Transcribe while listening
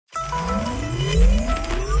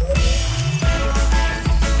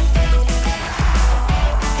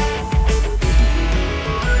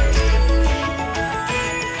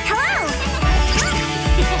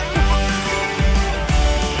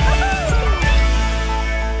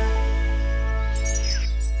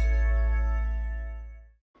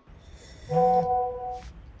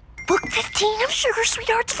Sugar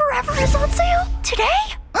Sweethearts Forever is on sale today?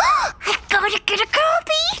 I gotta get a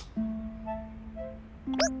copy!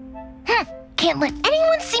 Can't let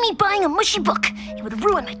anyone see me buying a mushy book. It would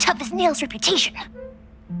ruin my tough as nails reputation.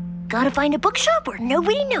 Gotta find a bookshop where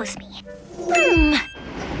nobody knows me.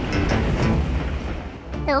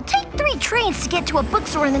 It'll take 3 trains to get to a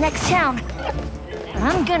bookstore in the next town.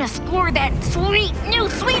 I'm gonna score that sweet new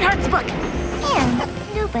Sweethearts book. And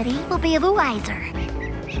nobody will be the wiser.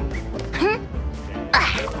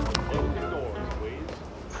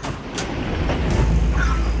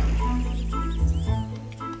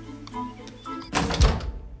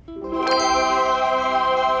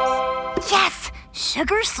 Yes!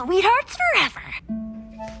 Sugar Sweethearts Forever!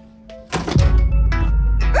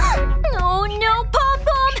 Oh no,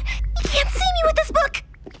 Pom-Pom! You can't see me with this book!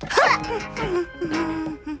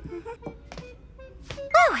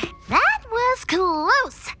 Oh, that was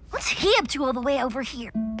close! What's he up to all the way over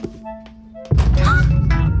here?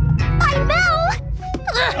 Hi, Mel!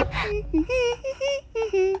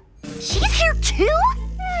 She's here too?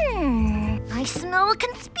 I smell a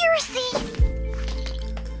conspiracy.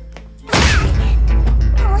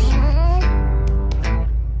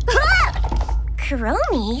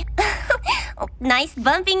 Kuromi? Oh, nice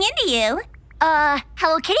bumping into you.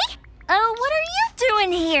 Hello, Kitty? What are you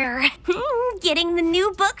doing here? Getting the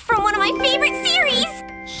new book from one of my favorite series.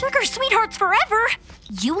 Sugar Sweethearts Forever?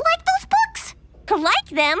 You like those books? Like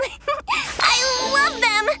them? I love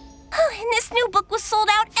them! And this new book was sold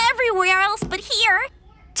out everywhere else but here.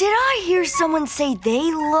 Did I hear someone say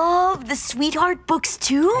they love the Sweetheart books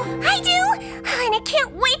too? I do! And I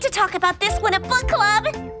can't wait to talk about this one at book club.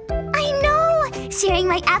 I know! Sharing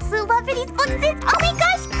my absolute love for these books is, oh my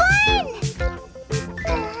gosh, fun!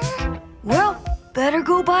 Well, better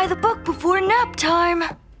go buy the book before nap time.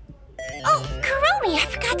 Oh, Kuromi, I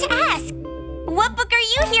forgot to ask. What book are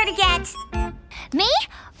you here to get? Me?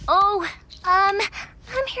 Oh, I'm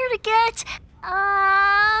here to get,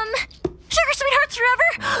 Sugar Sweethearts Forever?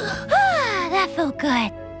 That felt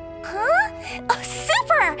good. Huh? Oh,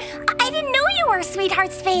 super! I didn't know you were a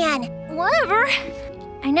Sweethearts fan. Whatever.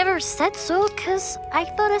 I never said so because I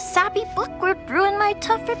thought a sappy book would ruin my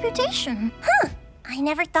tough reputation. Huh. I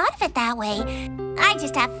never thought of it that way. I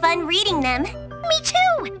just have fun reading them. Me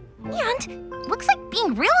too! And looks like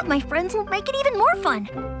being real with my friends will make it even more fun.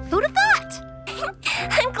 Who'd have thought?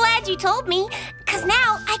 I'm glad you told me, because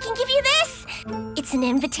now I can give you this. It's an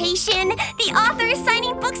invitation. The author is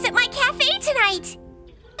signing books at my cafe tonight.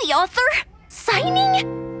 The author?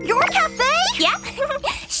 Signing? Your cafe? Yep.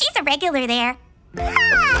 She's a regular there. I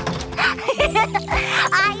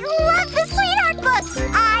love the Sweetheart books!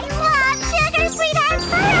 I love Sugar Sweethearts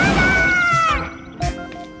Forever!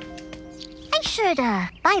 I should,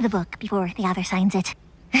 buy the book before the author signs it.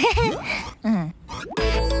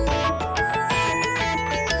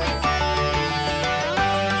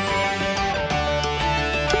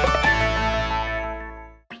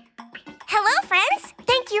 Hello, friends!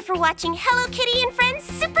 Thank you for watching Hello Kitty and Friends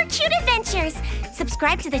Supercute Adventures.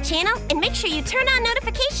 Subscribe to the channel and make sure you turn on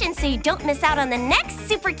notifications so you don't miss out on the next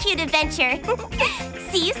super cute adventure.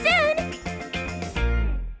 See you soon!